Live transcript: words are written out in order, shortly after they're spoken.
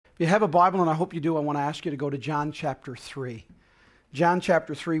You have a Bible, and I hope you do. I want to ask you to go to John chapter 3. John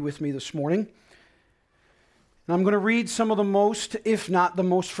chapter 3 with me this morning. And I'm going to read some of the most, if not the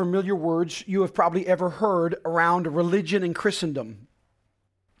most familiar words you have probably ever heard around religion and Christendom.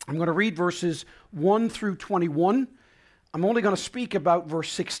 I'm going to read verses 1 through 21. I'm only going to speak about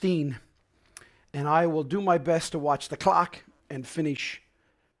verse 16. And I will do my best to watch the clock and finish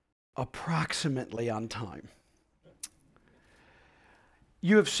approximately on time.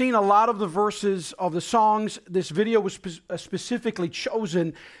 You have seen a lot of the verses of the songs. This video was specifically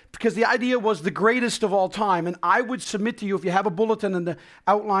chosen because the idea was the greatest of all time. And I would submit to you, if you have a bulletin and the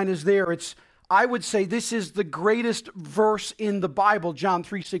outline is there, I would say this is the greatest verse in the Bible, John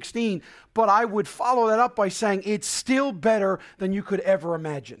 3:16. But I would follow that up by saying it's still better than you could ever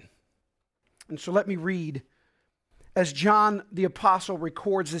imagine. And so let me read as John the Apostle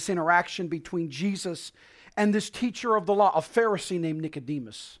records this interaction between Jesus and this teacher of the law, a Pharisee named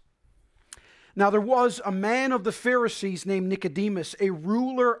Nicodemus. Now there was a man of the Pharisees named Nicodemus, a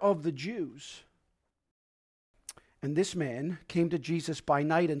ruler of the Jews. And this man came to Jesus by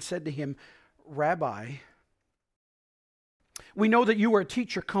night and said to him, "Rabbi, we know that you are a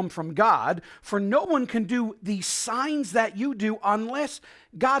teacher come from God, for no one can do these signs that you do unless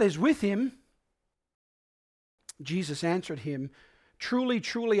God is with him." Jesus answered him, "Truly,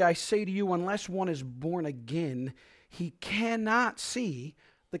 truly, I say to you, unless one is born again, he cannot see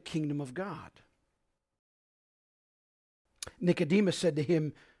the kingdom of God." Nicodemus said to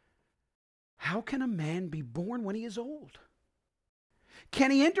him, "How can a man be born when he is old?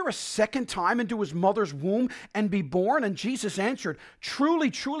 Can he enter a second time into his mother's womb and be born?" And Jesus answered, "Truly,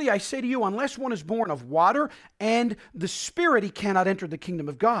 truly, I say to you, unless one is born of water and the Spirit, he cannot enter the kingdom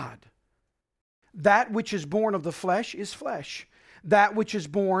of God. That which is born of the flesh is flesh. That which is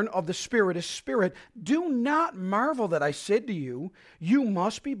born of the Spirit is spirit. Do not marvel that I said to you, you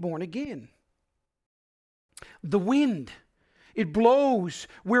must be born again. The wind, it blows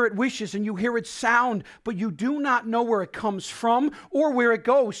where it wishes, and you hear its sound, but you do not know where it comes from or where it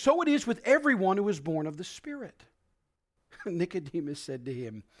goes. So it is with everyone who is born of the Spirit." Nicodemus said to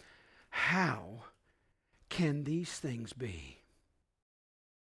him, "How can these things be?"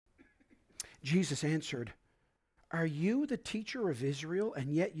 Jesus answered, "Are you the teacher of Israel,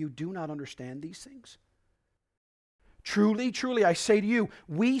 and yet you do not understand these things? Truly, truly, I say to you,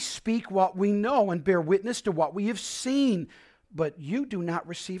 we speak what we know and bear witness to what we have seen, but you do not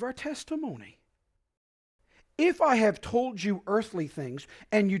receive our testimony. If I have told you earthly things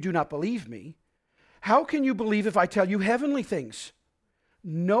and you do not believe me, how can you believe if I tell you heavenly things?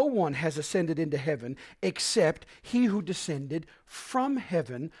 No one has ascended into heaven except he who descended from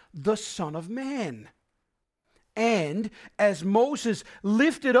heaven, the Son of Man. And as Moses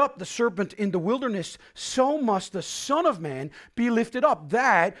lifted up the serpent in the wilderness, so must the Son of Man be lifted up,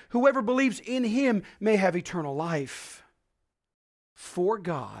 that whoever believes in him may have eternal life. For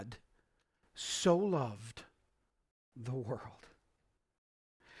God so loved the world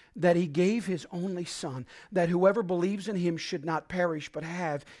that he gave his only Son, that whoever believes in him should not perish but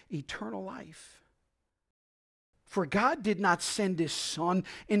have eternal life. For God did not send his Son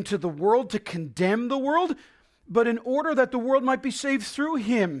into the world to condemn the world, but in order that the world might be saved through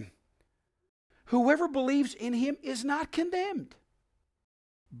him. Whoever believes in him is not condemned,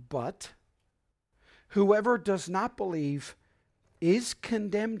 but whoever does not believe is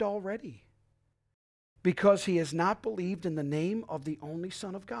condemned already, because he has not believed in the name of the only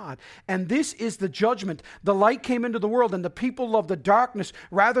Son of God. And this is the judgment. The light came into the world, and the people loved the darkness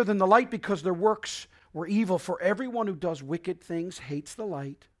rather than the light, because their works were evil. For everyone who does wicked things hates the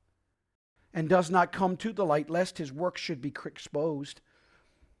light and does not come to the light, lest his works should be exposed.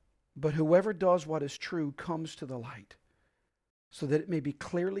 But whoever does what is true comes to the light, so that it may be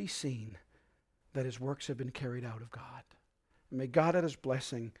clearly seen that his works have been carried out of God. And may God add his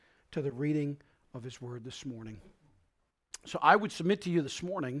blessing to the reading of his word this morning. So I would submit to you this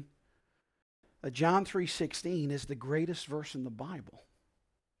morning that John 3:16 is the greatest verse in the Bible.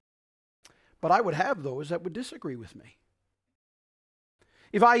 But I would have those that would disagree with me.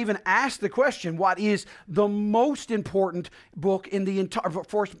 If I even ask the question, what is the most important book in the entire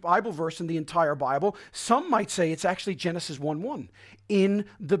Bible verse in the entire Bible, some might say it's actually Genesis 1:1. In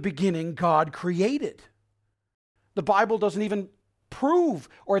the beginning, God created. The Bible doesn't even prove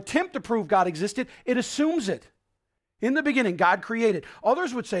or attempt to prove God existed. It assumes it. In the beginning, God created.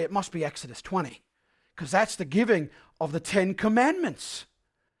 Others would say it must be Exodus 20, because that's the giving of the 10 Commandments.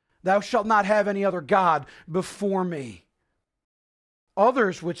 Thou shalt not have any other God before me.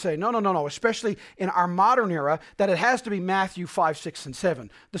 Others would say, no, especially in our modern era, that it has to be Matthew 5, 6, and 7,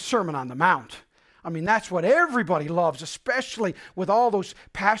 the Sermon on the Mount. I mean, that's what everybody loves, especially with all those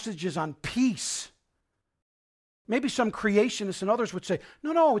passages on peace. Maybe some creationists and others would say,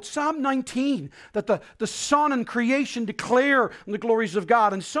 no, it's Psalm 19, that the sun and creation declare the glories of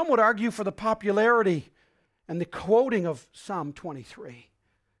God. And some would argue for the popularity and the quoting of Psalm 23.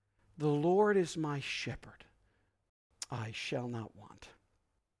 The Lord is my shepherd, I shall not want.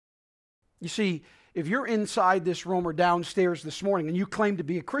 You see, if you're inside this room or downstairs this morning and you claim to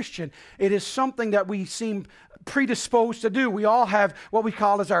be a Christian, it is something that we seem predisposed to do. We all have what we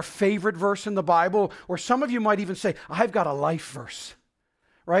call as our favorite verse in the Bible, or some of you might even say, I've got a life verse,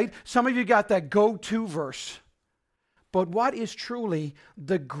 right? Some of you got that go-to verse. But what is truly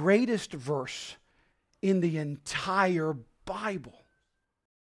the greatest verse in the entire Bible?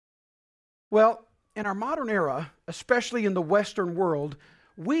 Well, in our modern era, especially in the Western world,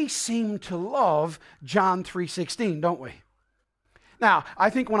 we seem to love John 3:16, don't we? Now, I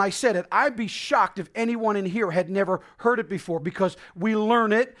think when I said it, I'd be shocked if anyone in here had never heard it before, because we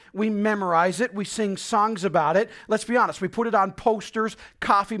learn it, we memorize it, we sing songs about it. Let's be honest, we put it on posters,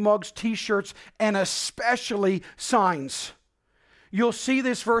 coffee mugs, t-shirts, and especially signs. You'll see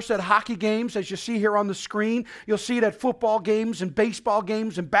this verse at hockey games, as you see here on the screen. You'll see it at football games and baseball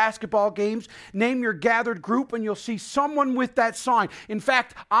games and basketball games. Name your gathered group and you'll see someone with that sign. In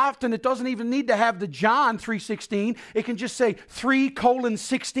fact, often it doesn't even need to have the John 3:16. It can just say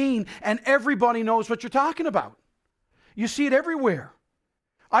 3:16 and everybody knows what you're talking about. You see it everywhere.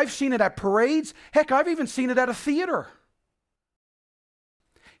 I've seen it at parades. Heck, I've even seen it at a theater.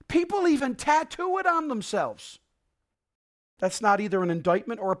 People even tattoo it on themselves. That's not either an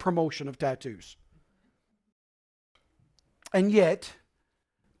indictment or a promotion of tattoos. And yet,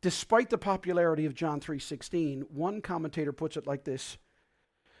 despite the popularity of John 3:16, one commentator puts it like this: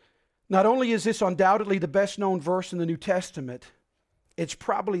 not only is this undoubtedly the best known verse in the New Testament, it's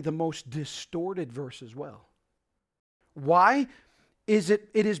probably the most distorted verse as well. Why? It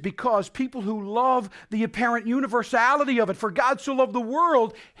is because people who love the apparent universality of it, for God so loved the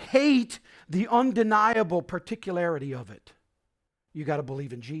world, hate the undeniable particularity of it. You got to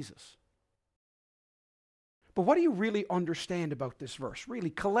believe in Jesus. But what do you really understand about this verse? Really,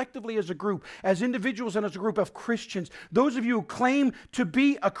 collectively as a group, as individuals and as a group of Christians, those of you who claim to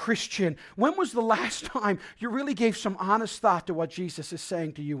be a Christian, when was the last time you really gave some honest thought to what Jesus is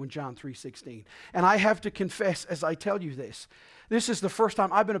saying to you in John 3:16? And I have to confess, as I tell you this is the first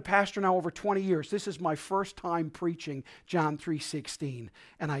time. I've been a pastor now over 20 years. This is my first time preaching John 3:16.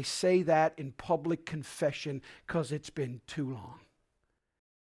 And I say that in public confession because it's been too long.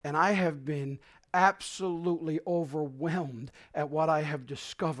 And I have been absolutely overwhelmed at what I have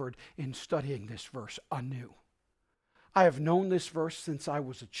discovered in studying this verse anew. I have known this verse since I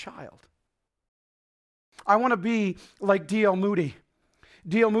was a child. I want to be like D.L. Moody.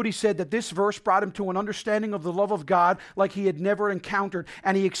 D.L. Moody said that this verse brought him to an understanding of the love of God like he had never encountered,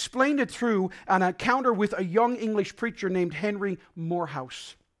 and he explained it through an encounter with a young English preacher named Henry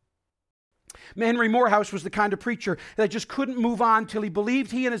Morehouse. Henry Morehouse was the kind of preacher that just couldn't move on till he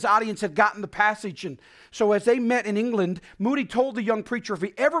believed he and his audience had gotten the passage. And so as they met in England, Moody told the young preacher if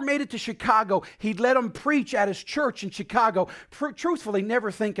he ever made it to Chicago, he'd let him preach at his church in Chicago, truthfully never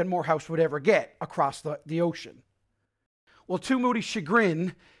thinking Morehouse would ever get across the ocean. Well, to Moody's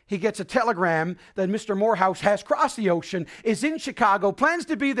chagrin, he gets a telegram that Mr. Morehouse has crossed the ocean, is in Chicago, plans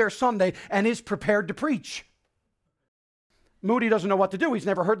to be there Sunday, and is prepared to preach. Moody doesn't know what to do. He's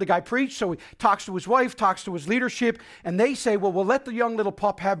never heard the guy preach, so he talks to his wife, talks to his leadership, and they say, well, we'll let the young little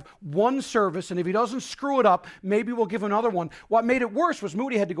pup have one service, and if he doesn't screw it up, maybe we'll give him another one. What made it worse was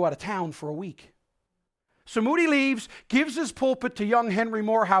Moody had to go out of town for a week. So Moody leaves, gives his pulpit to young Henry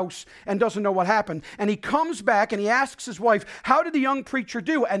Morehouse, and doesn't know what happened. And he comes back and he asks his wife, how did the young preacher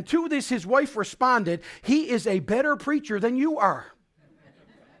do? And to this, his wife responded, he is a better preacher than you are.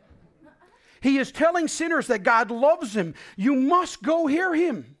 He is telling sinners that God loves him. You must go hear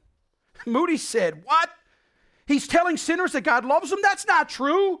him. Moody said, what? He's telling sinners that God loves them? That's not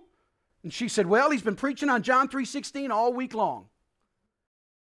true. And she said, well, he's been preaching on John 3:16 all week long.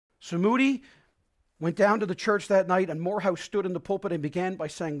 So Moody went down to the church that night, and Morehouse stood in the pulpit and began by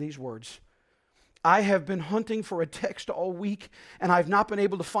saying these words: I have been hunting for a text all week, and I've not been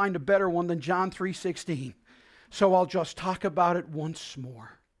able to find a better one than John 3:16. So I'll just talk about it once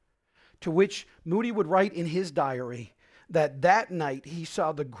more. To which Moody would write in his diary that night he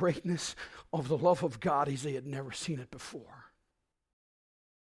saw the greatness of the love of God as he had never seen it before.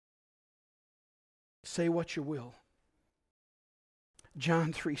 Say what you will.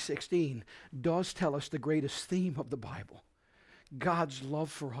 John 3:16 does tell us the greatest theme of the Bible: God's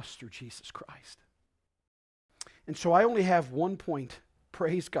love for us through Jesus Christ. And so I only have one point,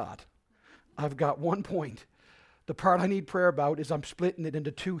 praise God, I've got one point. The part I need prayer about is I'm splitting it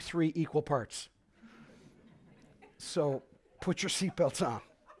into 3 equal parts. So put your seatbelts on.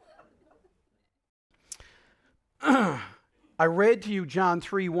 I read to you John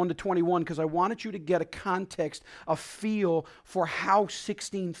 3, 1-21, because I wanted you to get a context, a feel for how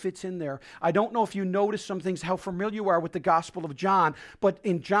 16 fits in there. I don't know if you noticed some things, how familiar you are with the Gospel of John, but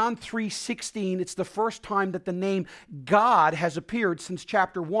in John 3:16, it's the first time that the name God has appeared since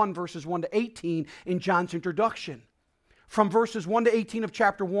chapter 1, verses 1-18 in John's introduction. From verses 1-18 of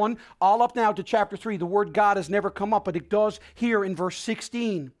chapter 1, all up now to chapter 3, the word God has never come up, but it does here in verse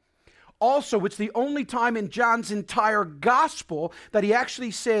 16. Also, it's the only time in John's entire gospel that he actually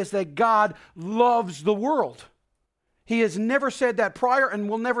says that God loves the world. He has never said that prior and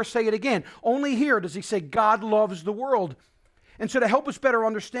will never say it again. Only here does he say God loves the world. And so to help us better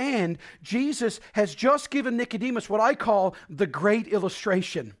understand, Jesus has just given Nicodemus what I call the great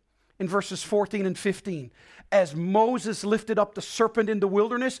illustration in verses 14 and 15. As Moses lifted up the serpent in the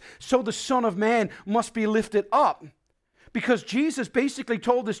wilderness, so the Son of Man must be lifted up. Because Jesus basically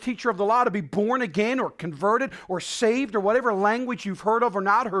told this teacher of the law to be born again or converted or saved or whatever language you've heard of or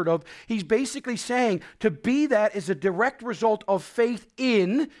not heard of. He's basically saying to be that is a direct result of faith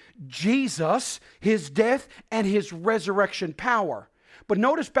in Jesus, his death, and his resurrection power. But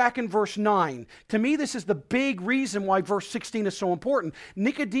notice back in verse 9, to me this is the big reason why verse 16 is so important.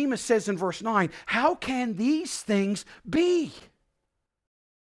 Nicodemus says in verse 9, how can these things be?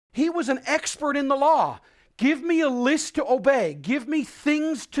 He was an expert in the law. Give me a list to obey. Give me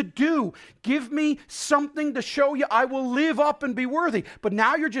things to do. Give me something to show you I will live up and be worthy. But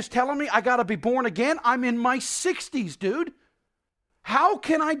now you're just telling me I got to be born again? I'm in my 60s, dude. How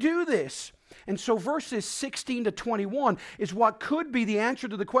can I do this? And so verses 16-21 is what could be the answer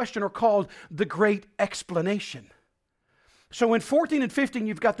to the question, or called the great explanation. So in 14 and 15,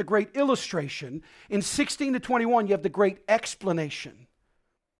 you've got the great illustration. In 16-21, you have the great explanation.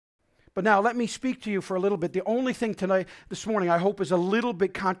 But now let me speak to you for a little bit. The only thing this morning, I hope is a little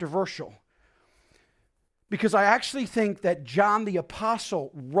bit controversial. Because I actually think that John the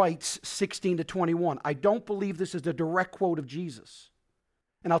Apostle writes 16-21. I don't believe this is a direct quote of Jesus.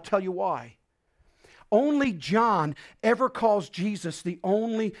 And I'll tell you why. Only John ever calls Jesus the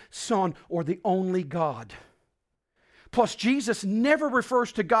only Son or the only God. Plus, Jesus never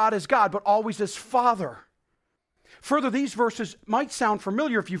refers to God as God, but always as Father. Further, these verses might sound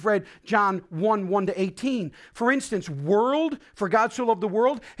familiar if you've read John 1, 1-18. For instance, world, for God so loved the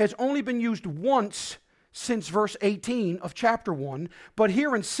world, has only been used once since verse 18 of chapter 1. But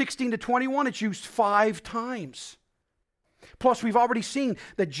here in 16-21, it's used 5 times. Plus, we've already seen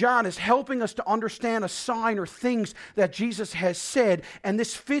that John is helping us to understand a sign or things that Jesus has said. And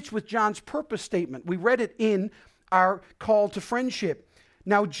this fits with John's purpose statement. We read it in our call to friendship.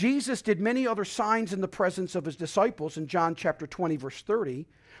 Now, Jesus did many other signs in the presence of his disciples in John chapter 20, verse 30,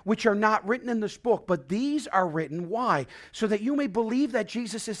 which are not written in this book, but these are written. Why? So that you may believe that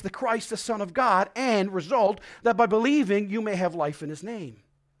Jesus is the Christ, the Son of God, and result, that by believing you may have life in his name.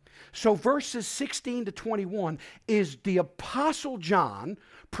 So verses 16-21 is the Apostle John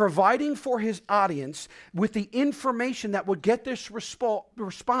providing for his audience with the information that would get this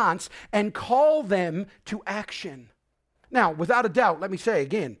response and call them to action. Now, without a doubt, let me say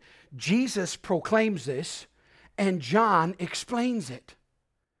again, Jesus proclaims this and John explains it.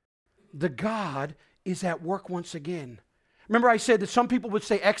 The God is at work once again. Remember I said that some people would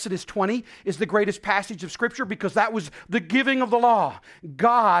say Exodus 20 is the greatest passage of Scripture because that was the giving of the law.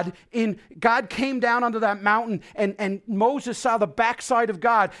 God came down onto that mountain and Moses saw the backside of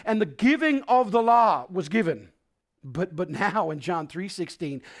God and the giving of the law was given. But now in John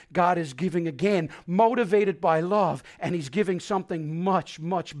 3:16, God is giving again, motivated by love, and he's giving something much,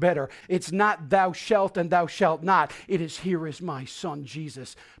 much better. It's not thou shalt and thou shalt not. It is here is my son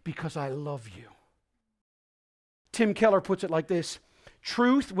Jesus, because I love you. Tim Keller puts it like this: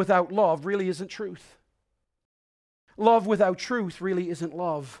 truth without love really isn't truth. Love without truth really isn't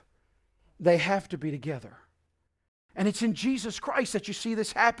love. They have to be together. And it's in Jesus Christ that you see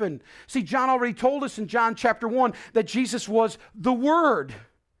this happen. See, John already told us in John chapter 1 that Jesus was the Word.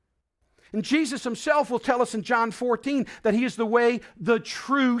 And Jesus himself will tell us in John 14 that he is the way, the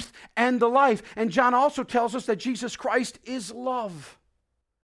truth, and the life. And John also tells us that Jesus Christ is love.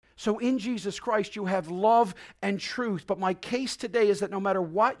 So in Jesus Christ you have love and truth. But my case today is that no matter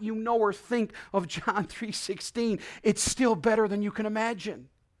what you know or think of John 3:16, it's still better than you can imagine.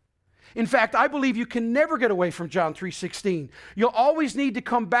 In fact, I believe you can never get away from John 3:16. You'll always need to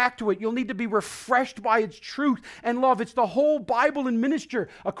come back to it. You'll need to be refreshed by its truth and love. It's the whole Bible in miniature,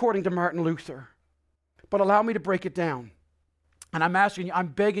 according to Martin Luther. But allow me to break it down. And I'm asking you, I'm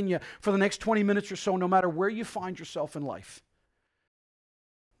begging you for the next 20 minutes or so, no matter where you find yourself in life.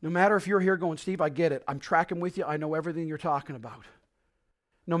 No matter if you're here going, Steve, I get it. I'm tracking with you. I know everything you're talking about.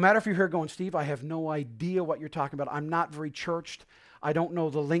 No matter if you're here going, Steve, I have no idea what you're talking about. I'm not very churched. I don't know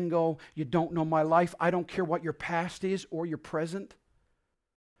the lingo. You don't know my life. I don't care what your past is or your present.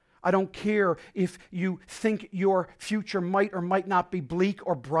 I don't care if you think your future might or might not be bleak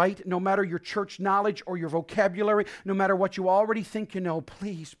or bright. No matter your church knowledge or your vocabulary, no matter what you already think you know,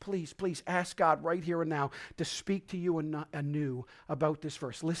 please, please, please ask God right here and now to speak to you anew about this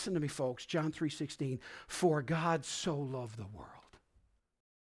verse. Listen to me, folks. John 3:16. For God so loved the world.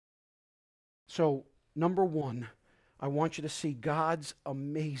 So, number one, I want you to see God's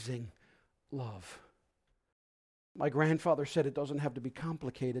amazing love. My grandfather said it doesn't have to be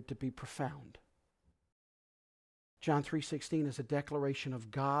complicated to be profound. John 3:16 is a declaration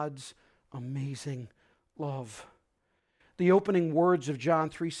of God's amazing love. The opening words of John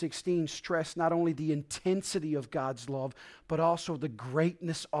 3:16 stress not only the intensity of God's love, but also the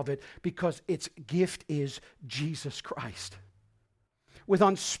greatness of it, because its gift is Jesus Christ. With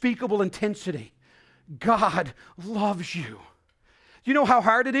unspeakable intensity, God loves you. You know how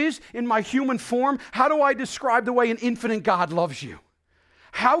hard it is in my human form? How do I describe the way an infinite God loves you?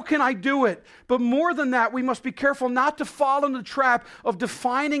 How can I do it? But more than that, we must be careful not to fall in the trap of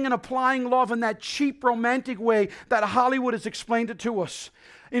defining and applying love in that cheap, romantic way that Hollywood has explained it to us.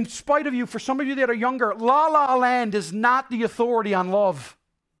 In spite of you, for some of you that are younger, La La Land is not the authority on love.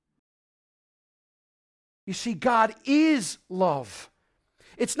 You see, God is love.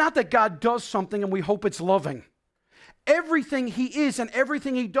 It's not that God does something and we hope it's loving. Everything He is and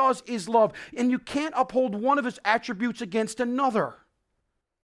everything He does is love. And you can't uphold one of His attributes against another.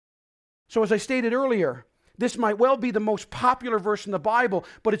 So as I stated earlier, this might well be the most popular verse in the Bible,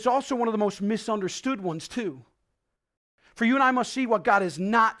 but it's also one of the most misunderstood ones too. For you and I must see what God is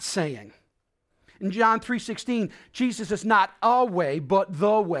not saying. In John 3:16, Jesus is not a way, but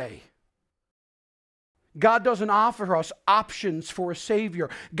the way. God doesn't offer us options for a Savior.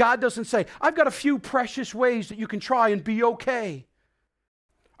 God doesn't say, I've got a few precious ways that you can try and be okay.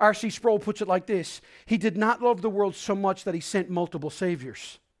 R.C. Sproul puts it like this: He did not love the world so much that He sent multiple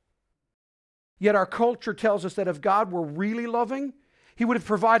Saviors. Yet our culture tells us that if God were really loving, He would have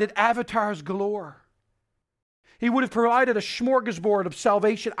provided avatars galore. He would have provided a smorgasbord of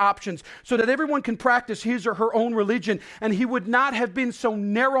salvation options so that everyone can practice his or her own religion, and He would not have been so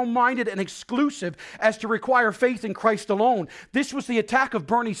narrow-minded and exclusive as to require faith in Christ alone. This was the attack of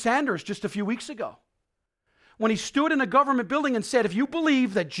Bernie Sanders just a few weeks ago, when he stood in a government building and said, if you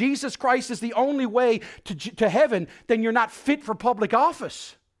believe that Jesus Christ is the only way to heaven, then you're not fit for public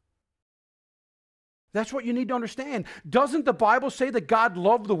office. That's what you need to understand. Doesn't the Bible say that God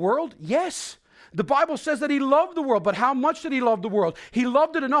loved the world? Yes. The Bible says that He loved the world, but how much did He love the world? He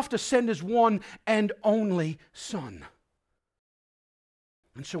loved it enough to send His one and only Son.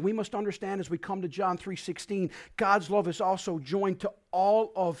 And so we must understand as we come to John 3:16, God's love is also joined to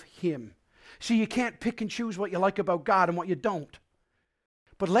all of Him. See, you can't pick and choose what you like about God and what you don't.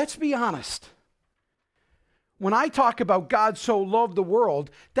 But let's be honest. When I talk about God so loved the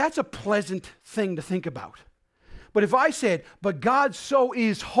world, that's a pleasant thing to think about. But if I said, but God so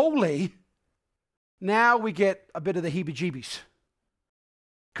is holy, now we get a bit of the heebie-jeebies.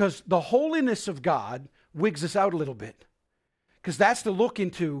 Because the holiness of God wigs us out a little bit. Because that's the look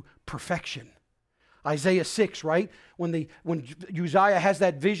into perfection. Isaiah 6, right? When Uzziah has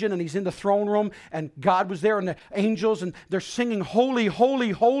that vision and he's in the throne room and God was there and the angels and they're singing, holy, holy,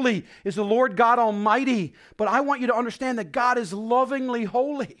 holy is the Lord God Almighty. But I want you to understand that God is lovingly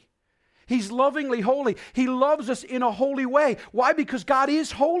holy. He's lovingly holy. He loves us in a holy way. Why? Because God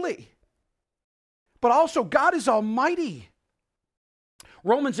is holy. But also, God is almighty.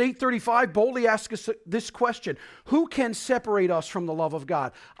 Romans 8:35 boldly asks us this question: who can separate us from the love of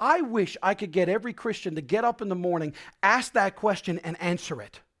God? I wish I could get every Christian to get up in the morning, ask that question, and answer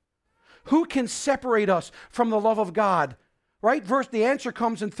it. Who can separate us from the love of God? Right? The answer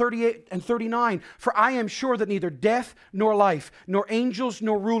comes in 38 and 39. For I am sure that neither death nor life, nor angels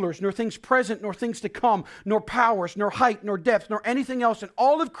nor rulers, nor things present nor things to come, nor powers, nor height, nor depth, nor anything else in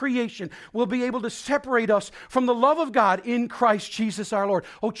all of creation will be able to separate us from the love of God in Christ Jesus our Lord.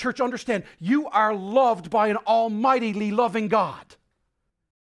 Oh, church, understand, you are loved by an almightily loving God.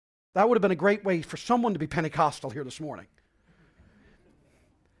 That would have been a great way for someone to be Pentecostal here this morning.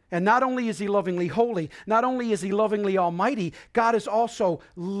 And not only is He lovingly holy, not only is He lovingly almighty, God is also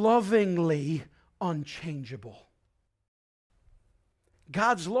lovingly unchangeable.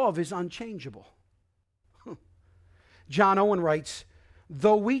 God's love is unchangeable. John Owen writes,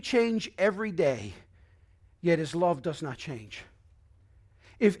 though we change every day, yet His love does not change.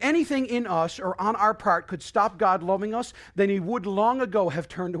 If anything in us or on our part could stop God loving us, then he would long ago have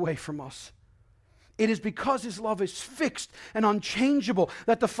turned away from us. It is because his love is fixed and unchangeable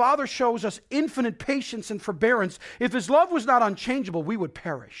that the Father shows us infinite patience and forbearance. If his love was not unchangeable, we would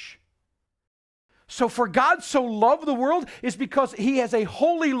perish. So for God so loved the world is because he has a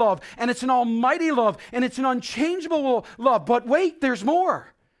holy love, and it's an almighty love, and it's an unchangeable love. But wait, there's more.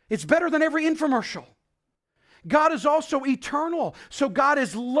 It's better than every infomercial. God is also eternal. So God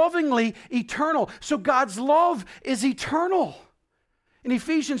is lovingly eternal. So God's love is eternal. In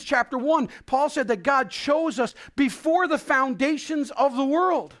Ephesians chapter 1, Paul said that God chose us before the foundations of the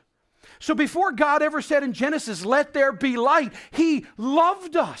world. So before God ever said in Genesis, "Let there be light," he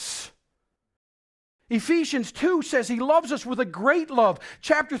loved us. Ephesians 2 says he loves us with a great love.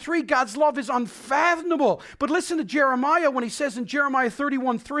 Chapter 3, God's love is unfathomable. But listen to Jeremiah when he says in Jeremiah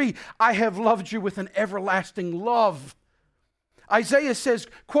 31:3, "I have loved you with an everlasting love." Isaiah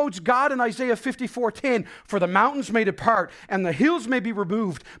quotes God in Isaiah 54:10, "For the mountains may depart and the hills may be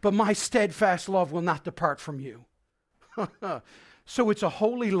removed, but my steadfast love will not depart from you." So it's a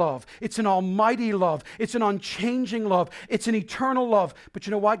holy love. It's an almighty love. It's an unchanging love. It's an eternal love. But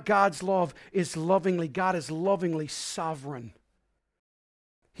you know what? God's love is God is lovingly sovereign.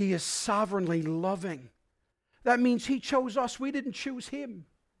 He is sovereignly loving. That means he chose us. We didn't choose him.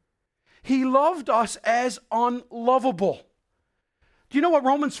 He loved us as unlovable. Do you know what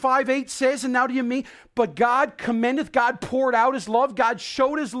Romans 5:8 says? "And now do you mean, but God commendeth," God poured out his love. God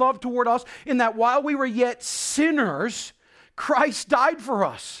showed his love toward us in that while we were yet sinners, Christ died for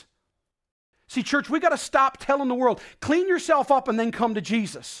us. See, church, we got to stop telling the world, clean yourself up and then come to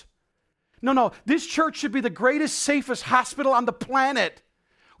Jesus. No. This church should be the greatest, safest hospital on the planet.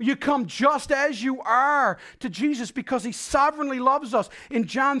 You come just as you are to Jesus because he sovereignly loves us. In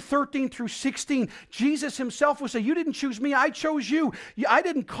John 13 through 16, Jesus himself will say, "You didn't choose me, I chose you. I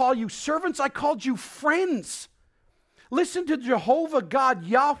didn't call you servants, I called you friends." Listen to Jehovah God,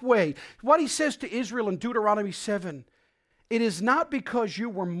 Yahweh, what he says to Israel in Deuteronomy 7. "It is not because you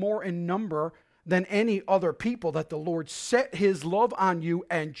were more in number than any other people that the Lord set his love on you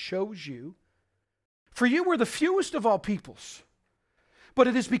and chose you. For you were the fewest of all peoples. But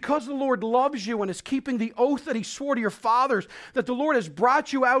it is because the Lord loves you and is keeping the oath that he swore to your fathers that the Lord has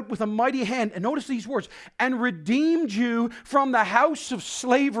brought you out with a mighty hand." And notice these words, "and redeemed you from the house of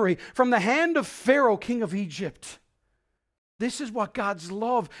slavery, from the hand of Pharaoh, king of Egypt." This is what God's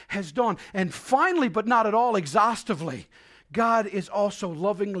love has done. And finally, but not at all exhaustively, God is also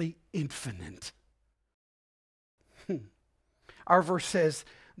lovingly infinite. Our verse says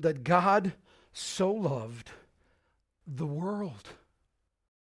that God so loved the world.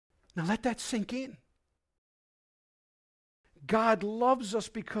 Now let that sink in. God loves us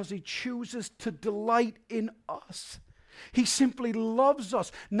because he chooses to delight in us. He simply loves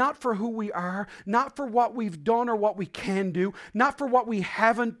us, not for who we are, not for what we've done or what we can do, not for what we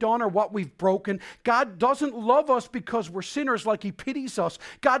haven't done or what we've broken. God doesn't love us because we're sinners like he pities us.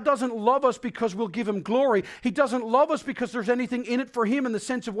 God doesn't love us because we'll give him glory. He doesn't love us because there's anything in it for him in the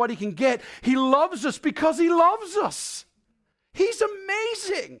sense of what he can get. He loves us because he loves us. He's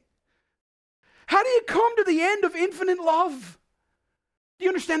amazing. How do you come to the end of infinite love? Do you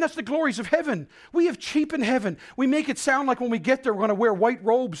understand that's the glories of heaven? We have cheapened heaven. We make it sound like when we get there, we're going to wear white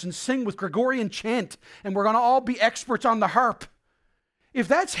robes and sing with Gregorian chant, and we're going to all be experts on the harp. If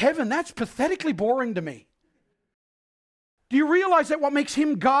that's heaven, that's pathetically boring to me. Do you realize that what makes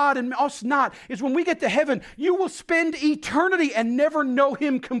him God and us not is when we get to heaven, you will spend eternity and never know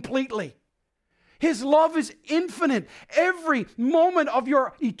him completely. His love is infinite. Every moment of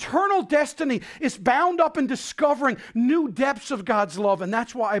your eternal destiny is bound up in discovering new depths of God's love. And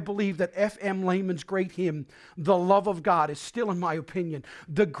that's why I believe that F.M. Lehman's great hymn, "The Love of God," is still, in my opinion,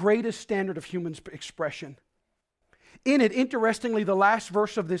 the greatest standard of human expression. In it, interestingly, the last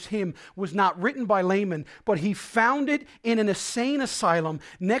verse of this hymn was not written by Lehman, but he found it in an insane asylum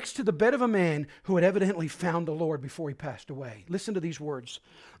next to the bed of a man who had evidently found the Lord before he passed away. Listen to these words.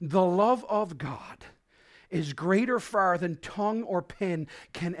 "The love of God is greater far than tongue or pen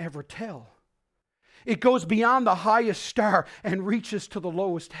can ever tell. It goes beyond the highest star and reaches to the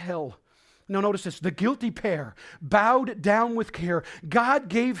lowest hell." Now notice this, "The guilty pair bowed down with care. God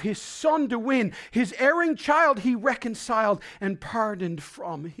gave his son to win. His erring child he reconciled and pardoned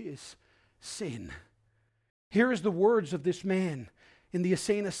from his sin." Here is the words of this man in the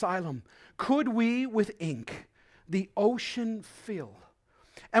insane asylum. "Could we with ink the ocean fill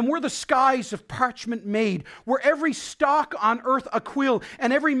And were the skies of parchment made, were every stalk on earth a quill,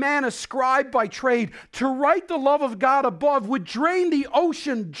 and every man a scribe by trade, to write the love of God above would drain the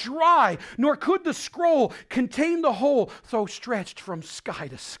ocean dry, nor could the scroll contain the whole, though stretched from sky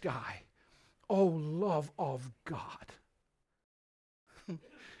to sky. O love of God.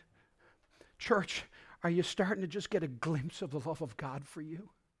 Church, are you starting to just get a glimpse of the love of God for you?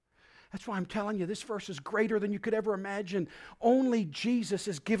 That's why I'm telling you, this verse is greater than you could ever imagine. Only Jesus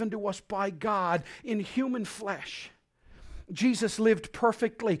is given to us by God in human flesh. Jesus lived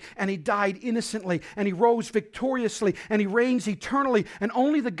perfectly, and he died innocently, and he rose victoriously, and he reigns eternally. And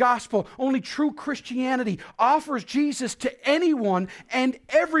only the gospel, only true Christianity offers Jesus to anyone and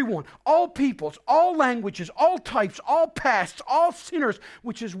everyone, all peoples, all languages, all types, all pasts, all sinners,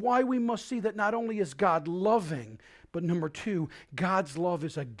 which is why we must see that not only is God loving, but number two, God's love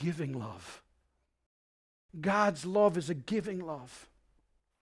is a giving love. God's love is a giving love.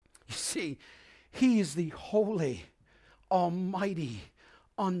 You see, he is the holy, almighty,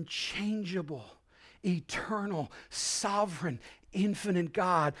 unchangeable, eternal, sovereign, infinite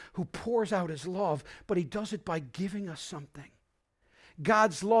God who pours out his love, but he does it by giving us something.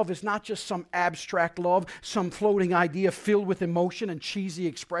 God's love is not just some abstract love, some floating idea filled with emotion and cheesy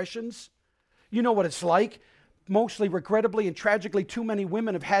expressions. You know what it's like. Mostly, regrettably and tragically, too many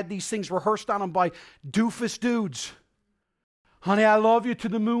women have had these things rehearsed on them by doofus dudes. Honey, I love you to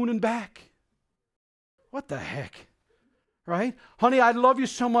the moon and back. What the heck? Right? Honey, I love you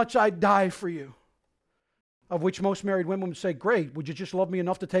so much I'd die for you. Of which most married women would say, great, would you just love me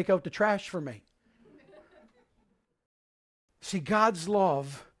enough to take out the trash for me? See, God's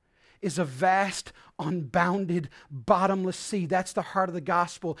love is a vast, unbounded, bottomless sea. That's the heart of the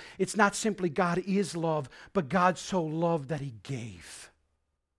gospel. It's not simply God is love, but God so loved that he gave.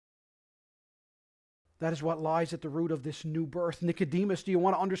 That is what lies at the root of this new birth. Nicodemus, do you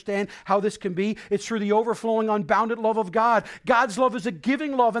want to understand how this can be? It's through the overflowing, unbounded love of God. God's love is a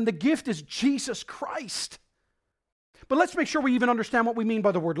giving love, and the gift is Jesus Christ. But let's make sure we even understand what we mean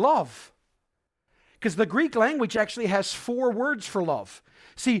by the word love. Because the Greek language actually has 4 words for love.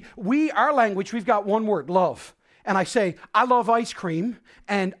 See, our language, we've got one word, love. And I say, I love ice cream,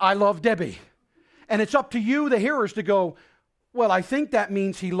 and I love Debbie. And it's up to you, the hearers, to go, well, I think that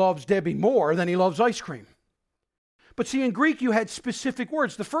means he loves Debbie more than he loves ice cream. But see, in Greek, you had specific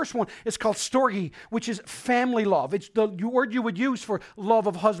words. The first one is called storge, which is family love. It's the word you would use for love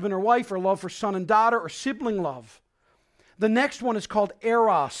of husband or wife, or love for son and daughter, or sibling love. The next one is called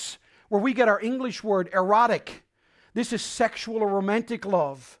eros, where we get our English word erotic. This is sexual or romantic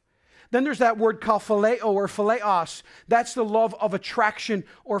love. Then there's that word called phileo or phileos. That's the love of attraction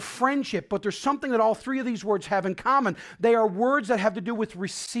or friendship. But there's something that all 3 of these words have in common. They are words that have to do with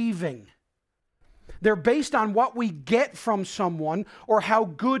receiving. They're based on what we get from someone or how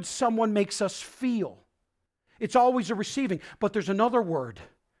good someone makes us feel. It's always a receiving. But there's another word.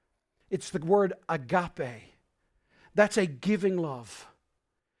 It's the word agape. That's a giving love.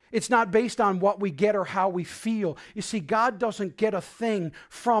 It's not based on what we get or how we feel. You see, God doesn't get a thing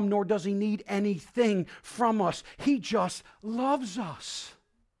from, nor does he need anything from us. He just loves us.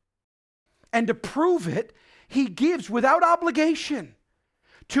 And to prove it, he gives without obligation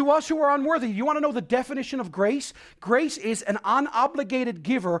to us who are unworthy. You want to know the definition of grace? Grace is an unobligated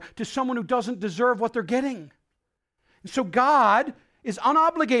giver to someone who doesn't deserve what they're getting. And so God is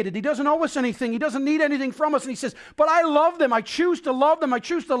unobligated. He doesn't owe us anything. He doesn't need anything from us. And he says, but I love them. I choose to love them. I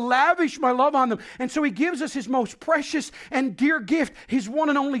choose to lavish my love on them. And so he gives us his most precious and dear gift, his one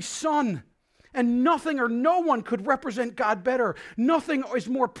and only Son. And nothing or no one could represent God better. Nothing is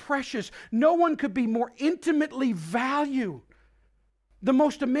more precious. No one could be more intimately valued. The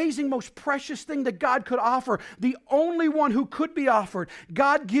most amazing, most precious thing that God could offer, the only one who could be offered,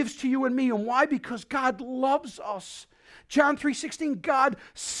 God gives to you and me. And why? Because God loves us. John 3:16, God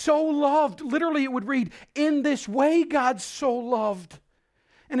so loved. Literally it would read, in this way God so loved.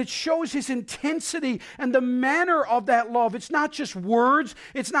 And it shows his intensity and the manner of that love. It's not just words.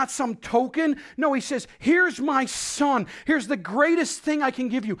 It's not some token. No, he says, here's my Son. Here's the greatest thing I can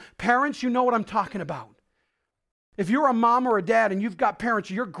give you. Parents, you know what I'm talking about. If you're a mom or a dad and you've got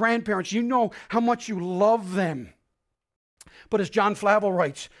parents, your grandparents, you know how much you love them. But as John Flavel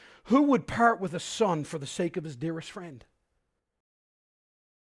writes, who would part with a son for the sake of his dearest friend?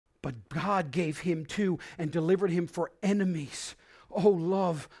 But God gave him too and delivered him for enemies. Oh,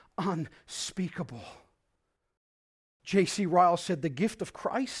 love unspeakable. J.C. Ryle said, the gift of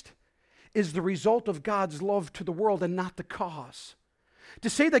Christ is the result of God's love to the world and not the cause. To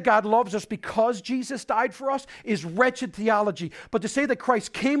say that God loves us because Jesus died for us is wretched theology. But to say that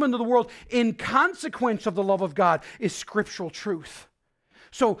Christ came into the world in consequence of the love of God is scriptural truth.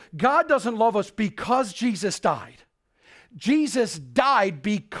 So God doesn't love us because Jesus died. Jesus died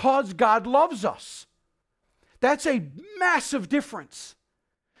because God loves us. That's a massive difference.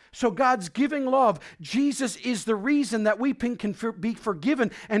 So God's giving love, Jesus is the reason that we can be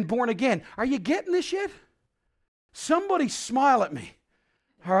forgiven and born again. Are you getting this yet? Somebody smile at me,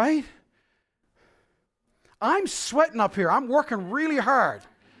 all right? I'm sweating up here. I'm working really hard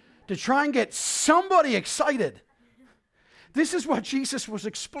to try and get somebody excited. This is what Jesus was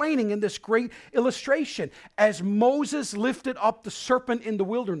explaining in this great illustration. As Moses lifted up the serpent in the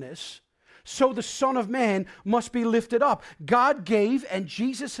wilderness, so the Son of Man must be lifted up. God gave, and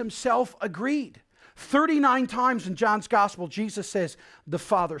Jesus himself agreed. 39 times in John's Gospel, Jesus says, the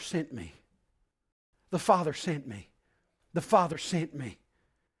Father sent me. The Father sent me. The Father sent me.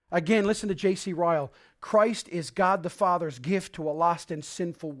 Again, listen to J.C. Ryle. Christ is God the Father's gift to a lost and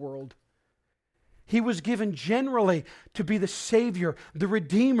sinful world. He was given generally to be the Savior, the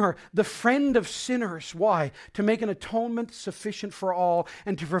Redeemer, the friend of sinners. Why? To make an atonement sufficient for all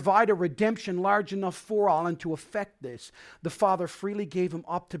and to provide a redemption large enough for all. And to effect this, the Father freely gave him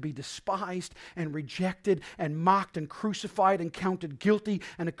up to be despised and rejected and mocked and crucified and counted guilty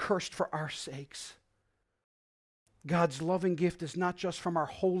and accursed for our sakes. God's loving gift is not just from our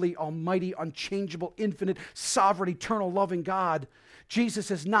holy, almighty, unchangeable, infinite, sovereign, eternal, loving God. Jesus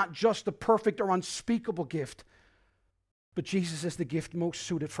is not just the perfect or unspeakable gift, but Jesus is the gift most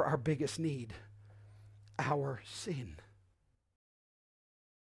suited for our biggest need, our sin.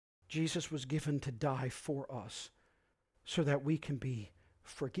 Jesus was given to die for us so that we can be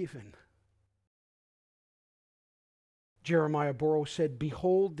forgiven. Jeremiah Burroughs said,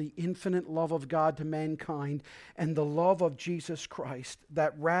 "Behold the infinite love of God to mankind and the love of Jesus Christ,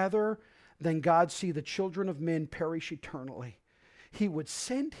 that rather than God see the children of men perish eternally, he would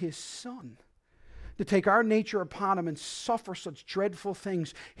send his Son to take our nature upon him and suffer such dreadful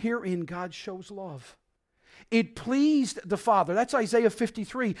things. Herein God shows love. It pleased the Father," that's Isaiah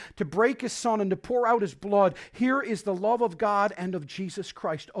 53, "to break his Son and to pour out his blood. Here is the love of God and of Jesus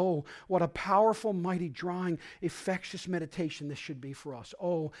Christ." Oh, what a powerful, mighty, drawing, infectious meditation this should be for us.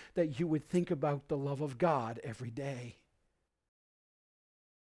 Oh, that you would think about the love of God every day.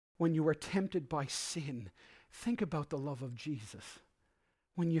 When you are tempted by sin, think about the love of Jesus.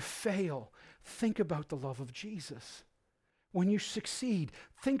 When you fail, think about the love of Jesus. When you succeed,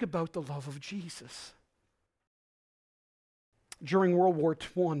 think about the love of Jesus. During World War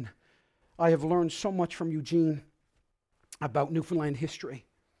I, I have learned so much from Eugene about Newfoundland history.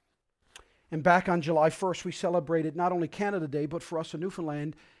 And back on July 1st, we celebrated not only Canada Day, but for us in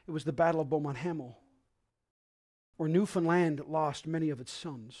Newfoundland, it was the Battle of Beaumont Hamel, where Newfoundland lost many of its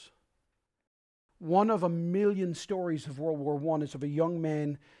sons. One of a million stories of World War I is of a young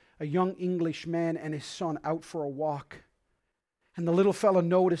man, a young English man and his son out for a walk. And the little fellow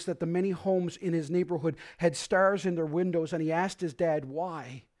noticed that the many homes in his neighborhood had stars in their windows, and he asked his dad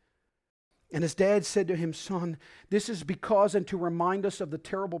why. And his dad said to him, "Son, this is because and to remind us of the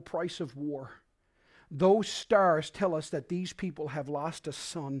terrible price of war. Those stars tell us that these people have lost a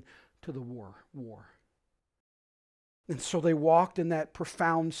son to the war." And so they walked in that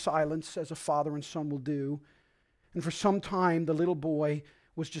profound silence, as a father and son will do. And for some time, the little boy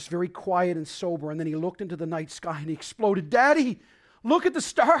was just very quiet and sober, and then he looked into the night sky and he exploded, "Daddy, look at the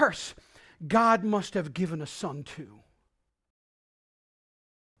stars. God must have given a son too."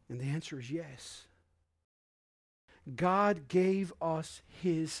 And the answer is yes. God gave us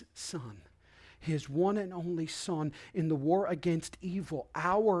his Son, his one and only Son, in the war against evil,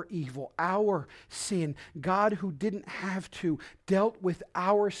 our sin. God, who didn't have to, dealt with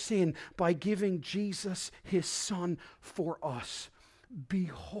our sin by giving Jesus, his Son, for us.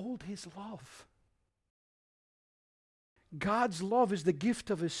 Behold his love. God's love is the gift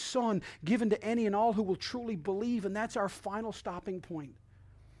of his Son, given to any and all who will truly believe, and that's our final stopping point.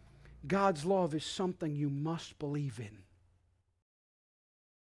 God's love is something you must believe in.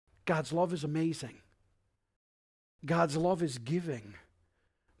 God's love is amazing. God's love is giving.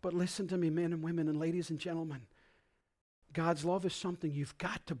 But listen to me, men and women and ladies and gentlemen. God's love is something you've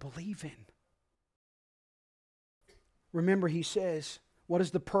got to believe in. Remember, he says, what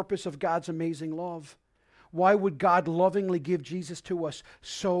is the purpose of God's amazing love? Why would God lovingly give Jesus to us?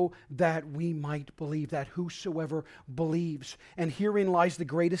 So that we might believe, that whosoever believes. And herein lies the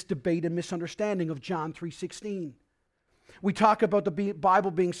greatest debate and misunderstanding of John 3:16. We talk about the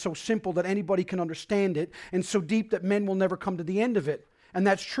Bible being so simple that anybody can understand it, and so deep that men will never come to the end of it. And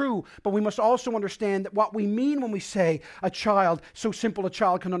that's true, but we must also understand that what we mean when we say a child, so simple a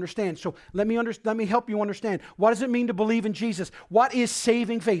child can understand. So let me help you understand. What does it mean to believe in Jesus? What is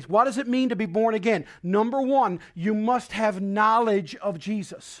saving faith? What does it mean to be born again? Number one, you must have knowledge of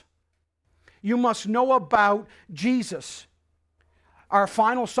Jesus. You must know about Jesus. Our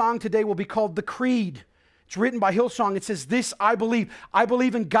final song today will be called The Creed. It's written by Hillsong. It says, this I believe. I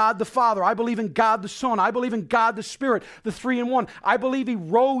believe in God the Father. I believe in God the Son. I believe in God the Spirit, the three in one. I believe He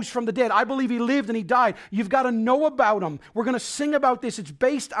rose from the dead. I believe He lived and He died. You've got to know about Him. We're going to sing about this. It's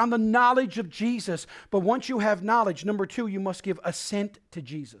based on the knowledge of Jesus. But once you have knowledge, number two, you must give assent to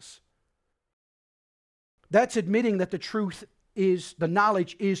Jesus. That's admitting that the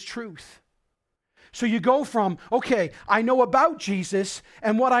knowledge is truth. So you go from, okay, I know about Jesus,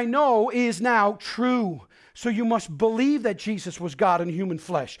 and what I know is now true. So you must believe that Jesus was God in human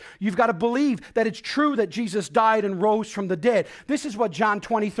flesh. You've got to believe that it's true that Jesus died and rose from the dead. This is what John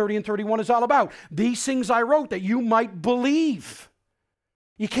 20, 30, and 31 is all about. These things I wrote that you might believe.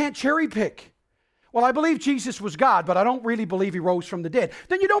 You can't cherry pick. Well, I believe Jesus was God, but I don't really believe He rose from the dead.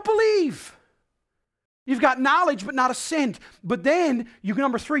 Then you don't believe. You've got knowledge, but not assent. But then,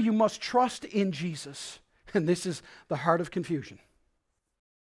 number three, you must trust in Jesus. And this is the heart of confusion.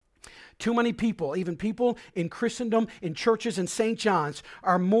 Too many people, even people in Christendom, in churches in St. John's,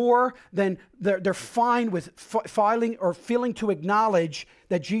 are more than, they're fine with filing or failing to acknowledge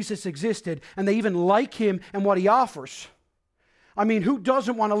that Jesus existed, and they even like Him and what He offers. I mean, who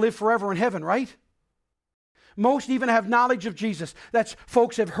doesn't want to live forever in heaven, right? Most even have knowledge of Jesus. That's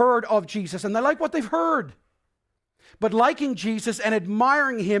folks have heard of Jesus, and they like what they've heard. But liking Jesus and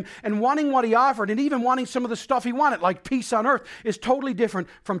admiring Him and wanting what He offered and even wanting some of the stuff He wanted, like peace on earth, is totally different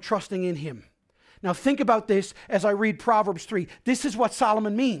from trusting in Him. Now think about this as I read Proverbs 3. This is what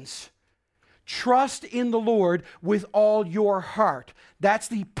Solomon means. Trust in the Lord with all your heart. That's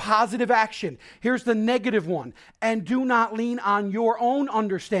the positive action. Here's the negative one. And do not lean on your own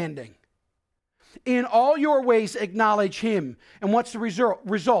understanding. In all your ways acknowledge Him. And what's the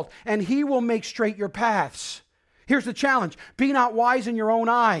result? And He will make straight your paths. Here's the challenge. Be not wise in your own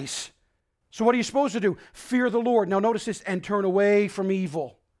eyes. So what are you supposed to do? Fear the Lord. Now notice this, and turn away from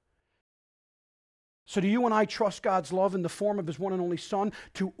evil. So do you and I trust God's love in the form of His one and only Son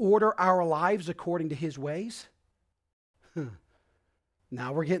to order our lives according to His ways?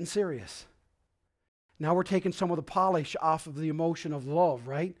 Now we're getting serious. Now we're taking some of the polish off of the emotion of love,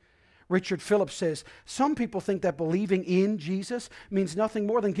 right? Richard Phillips says, some people think that believing in Jesus means nothing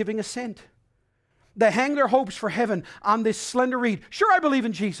more than giving assent. They hang their hopes for heaven on this slender reed. Sure, I believe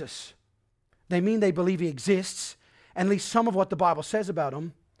in Jesus. They mean they believe He exists, and at least some of what the Bible says about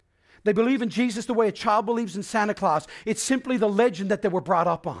Him. They believe in Jesus the way a child believes in Santa Claus. It's simply the legend that they were brought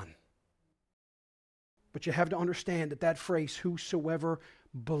up on. But you have to understand that phrase, whosoever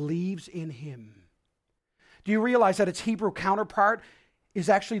believes in Him. Do you realize that its Hebrew counterpart is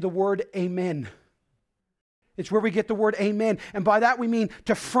actually the word amen? It's where we get the word amen. And by that we mean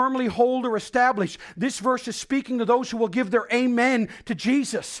to firmly hold or establish. This verse is speaking to those who will give their amen to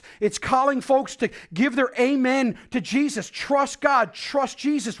Jesus. It's calling folks to give their amen to Jesus. Trust God. Trust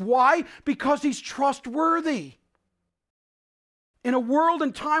Jesus. Why? Because He's trustworthy. In a world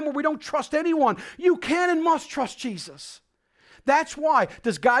and time where we don't trust anyone, you can and must trust Jesus. That's why.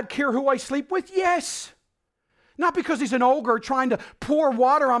 Does God care who I sleep with? Yes. Not because He's an ogre trying to pour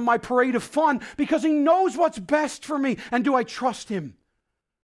water on my parade of fun, because He knows what's best for me. And do I trust Him?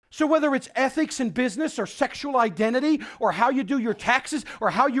 So whether it's ethics in business or sexual identity or how you do your taxes or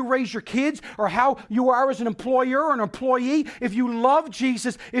how you raise your kids or how you are as an employer or an employee, if you love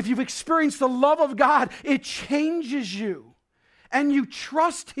Jesus, if you've experienced the love of God, it changes you and you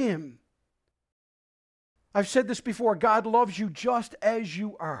trust Him. I've said this before, God loves you just as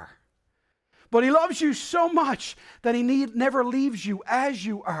you are. But He loves you so much that He never leaves you as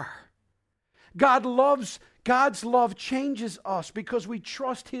you are. God's love changes us because we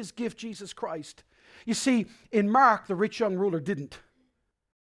trust His gift, Jesus Christ. You see, in Mark, the rich young ruler didn't.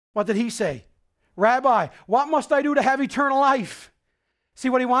 What did he say? Rabbi, what must I do to have eternal life? See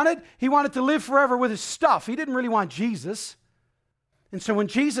what he wanted? He wanted to live forever with his stuff. He didn't really want Jesus. And so when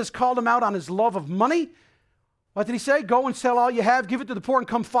Jesus called him out on his love of money, what did He say? Go and sell all you have, give it to the poor, and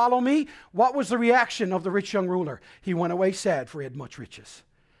come follow me. What was the reaction of the rich young ruler? He went away sad, for he had much riches,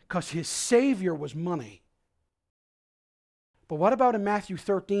 because his Savior was money. But what about in Matthew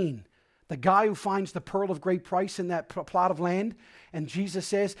 13? The guy who finds the pearl of great price in that plot of land, and Jesus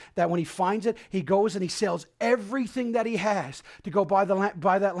says that when he finds it, he goes and he sells everything that he has to go buy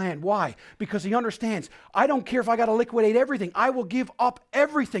that land. Why? Because he understands, I don't care if I got to liquidate everything. I will give up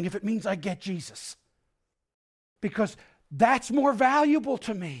everything if it means I get Jesus. Because That's more valuable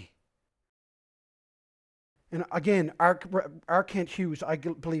to me. And again, R. Kent Hughes, I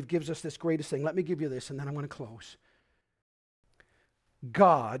believe, gives us this greatest thing. Let me give you this, and then I'm going to close.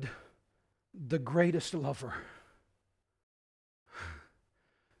 God, the greatest lover,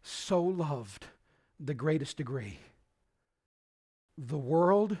 so loved the greatest degree, the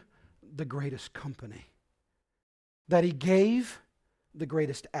world the greatest company, that he gave the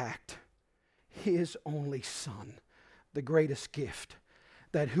greatest act, his only Son, the greatest gift,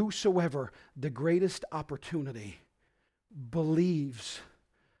 that whosoever the greatest opportunity believes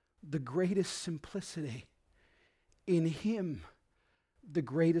the greatest simplicity, in him the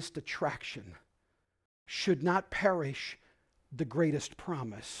greatest attraction, should not perish the greatest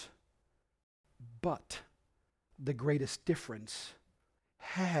promise, but the greatest difference,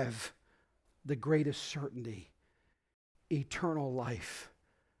 have the greatest certainty, eternal life,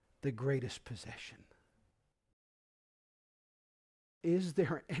 the greatest possession. Is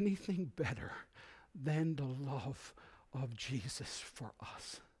there anything better than the love of Jesus for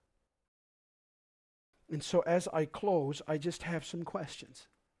us? And so as I close, I just have some questions.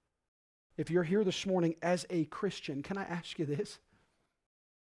 If you're here this morning as a Christian, can I ask you this?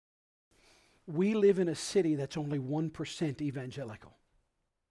 We live in a city that's only 1% evangelical.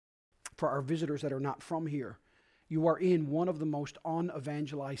 For our visitors that are not from here, you are in one of the most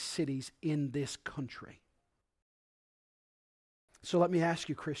unevangelized cities in this country. So let me ask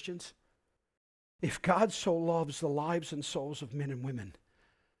you, Christians, if God so loves the lives and souls of men and women,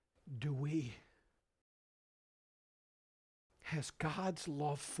 do we? Has God's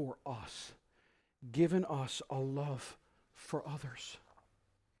love for us given us a love for others?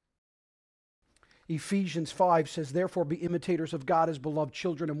 Ephesians 5 says, therefore be imitators of God as beloved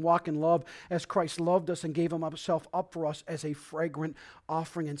children and walk in love as Christ loved us and gave himself up for us as a fragrant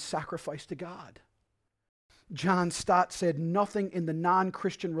offering and sacrifice to God. John Stott said, nothing in the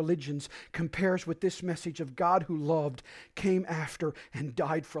non-Christian religions compares with this message of God who loved, came after, and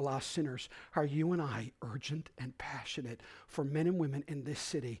died for lost sinners. Are you and I urgent and passionate for men and women in this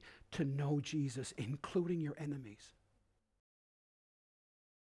city to know Jesus, including your enemies?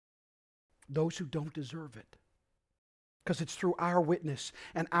 Those who don't deserve it. Because it's through our witness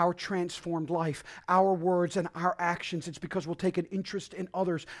and our transformed life, our words and our actions. It's because we'll take an interest in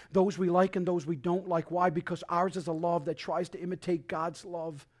others, those we like and those we don't like. Why? Because ours is a love that tries to imitate God's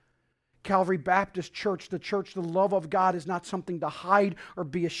love. Calvary Baptist Church, the love of God is not something to hide or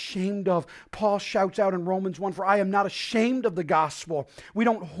be ashamed of. Paul shouts out in Romans 1, for I am not ashamed of the gospel. We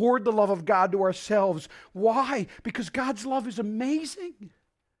don't hoard the love of God to ourselves. Why? Because God's love is amazing.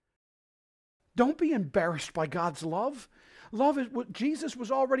 Don't be embarrassed by God's love. Love is what Jesus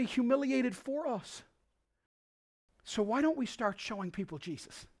was already humiliated for us. So why don't we start showing people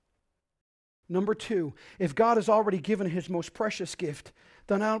Jesus? Number 2, if God has already given his most precious gift,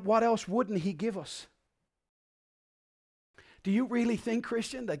 then what else wouldn't he give us? Do you really think,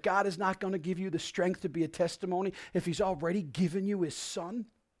 Christian, that God is not going to give you the strength to be a testimony if he's already given you his Son?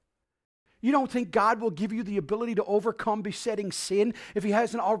 You don't think God will give you the ability to overcome besetting sin if he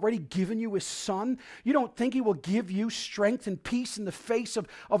hasn't already given you his Son? You don't think he will give you strength and peace in the face of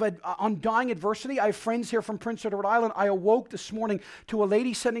undying adversity? I have friends here from Prince Edward Island. I awoke this morning to a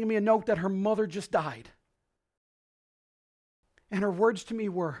lady sending me a note that her mother just died. And her words to me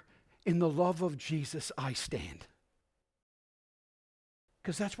were, in the love of Jesus I stand.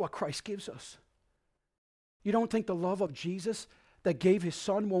 Because that's what Christ gives us. You don't think the love of Jesus that gave his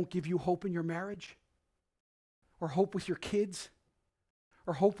Son won't give you hope in your marriage, or hope with your kids,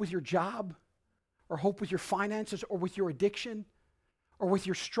 or hope with your job, or hope with your finances, or with your addiction, or with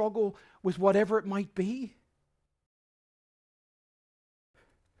your struggle with whatever it might be?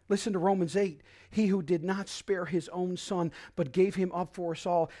 Listen to Romans 8. He who did not spare his own Son, but gave him up for us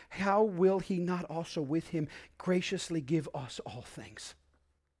all, how will he not also with him graciously give us all things?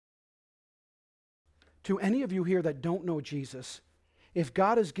 To any of you here that don't know Jesus, if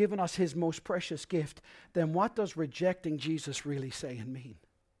God has given us his most precious gift, then what does rejecting Jesus really say and mean?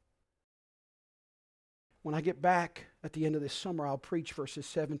 When I get back at the end of this summer, I'll preach verses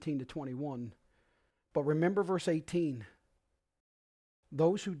 17 to 21. But remember verse 18.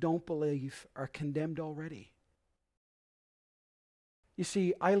 Those who don't believe are condemned already. You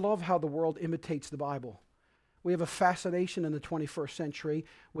see, I love how the world imitates the Bible. We have a fascination in the 21st century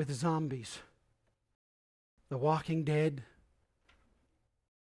with zombies. The Walking Dead.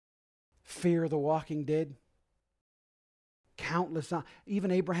 Fear the Walking Dead. Countless,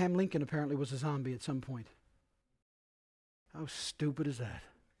 even Abraham Lincoln apparently was a zombie at some point. How stupid is that?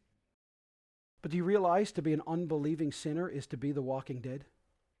 But do you realize to be an unbelieving sinner is to be the Walking Dead?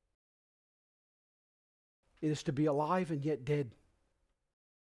 It is to be alive and yet dead.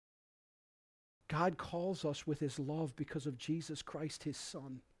 God calls us with his love because of Jesus Christ, his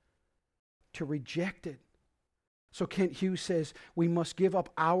Son, to reject it. So Kent Hughes says we must give up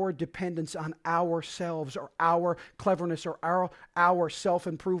our dependence on ourselves or our cleverness or our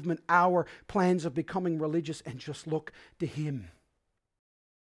self-improvement, our plans of becoming religious, and just look to him.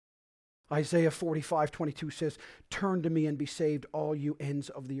 Isaiah 45:22 says, "Turn to me and be saved, all you ends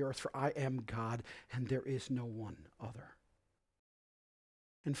of the earth, for I am God, and there is no one other."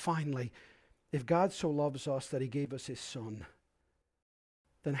 And finally, if God so loves us that he gave us his Son,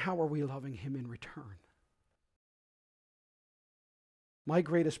 then how are we loving him in return? My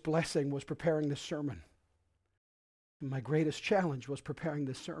greatest blessing was preparing this sermon. And my greatest challenge was preparing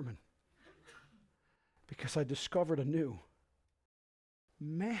this sermon. Because I discovered anew,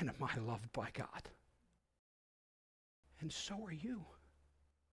 man, am I loved by God. And so are you.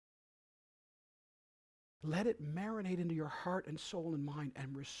 Let it marinate into your heart and soul and mind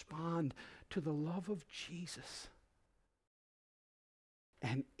and respond to the love of Jesus.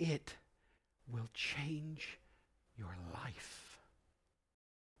 And it will change your life.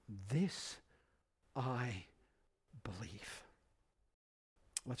 This I believe.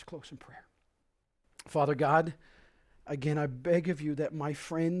 Let's close in prayer. Father God, again, I beg of you that my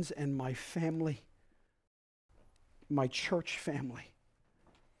friends and my family, my church family,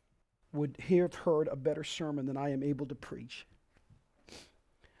 would have heard a better sermon than I am able to preach.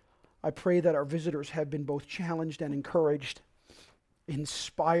 I pray that our visitors have been both challenged and encouraged,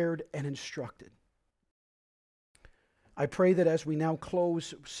 inspired and instructed. I pray that as we now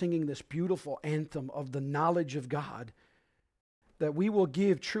close singing this beautiful anthem of the knowledge of God, that we will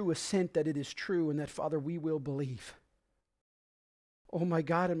give true assent that it is true, and that, Father, we will believe. Oh, my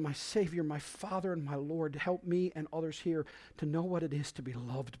God and my Savior, my Father and my Lord, help me and others here to know what it is to be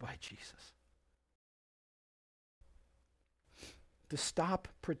loved by Jesus. To stop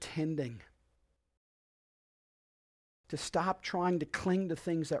pretending. To stop trying to cling to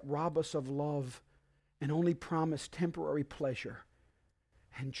things that rob us of love and only promise temporary pleasure,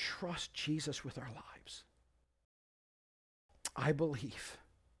 and trust Jesus with our lives. I believe.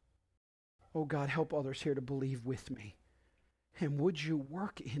 Oh God, help others here to believe with me. And would you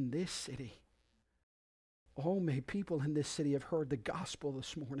work in this city? Oh, may people in this city have heard the gospel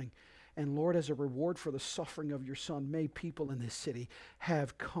this morning. And Lord, as a reward for the suffering of your Son, may people in this city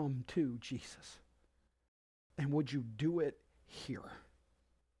have come to Jesus. And would you do it here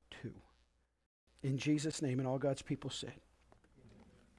too? In Jesus' name, and all God's people said.